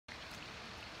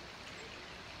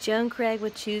Joan Craig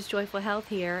with Choose Joyful Health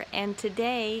here, and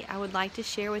today I would like to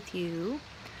share with you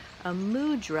a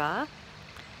mudra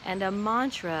and a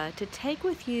mantra to take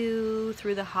with you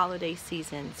through the holiday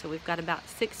season. So we've got about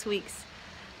 6 weeks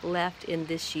left in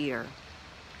this year.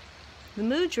 The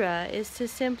mudra is to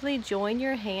simply join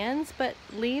your hands but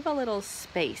leave a little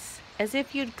space, as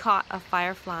if you'd caught a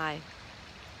firefly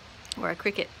or a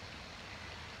cricket.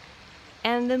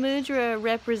 And the mudra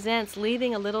represents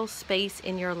leaving a little space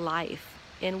in your life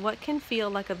in what can feel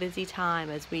like a busy time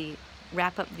as we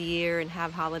wrap up the year and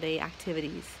have holiday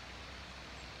activities.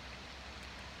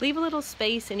 Leave a little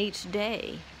space in each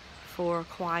day for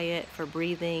quiet, for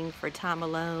breathing, for time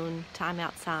alone, time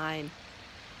outside,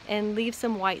 and leave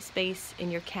some white space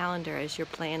in your calendar as you're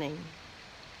planning.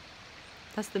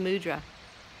 That's the mudra.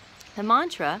 The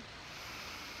mantra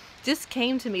just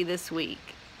came to me this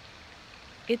week.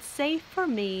 It's safe for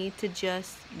me to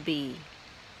just be.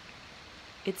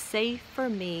 It's safe for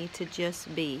me to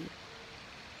just be.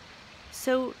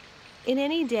 So in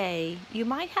any day, you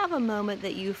might have a moment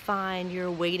that you find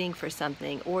you're waiting for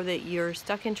something, or that you're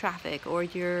stuck in traffic, or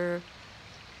you're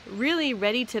really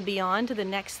ready to be on to the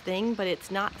next thing, but it's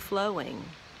not flowing.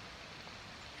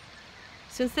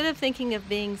 So instead of thinking of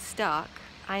being stuck,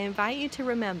 I invite you to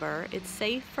remember it's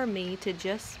safe for me to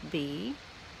just be,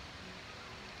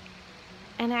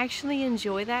 and actually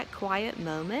enjoy that quiet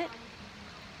moment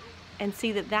and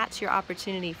see that that's your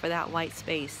opportunity for that white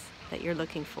space that you're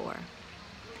looking for.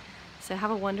 So have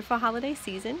a wonderful holiday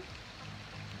season.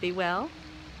 Be well.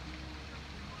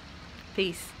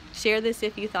 Peace. Share this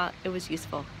if you thought it was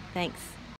useful. Thanks.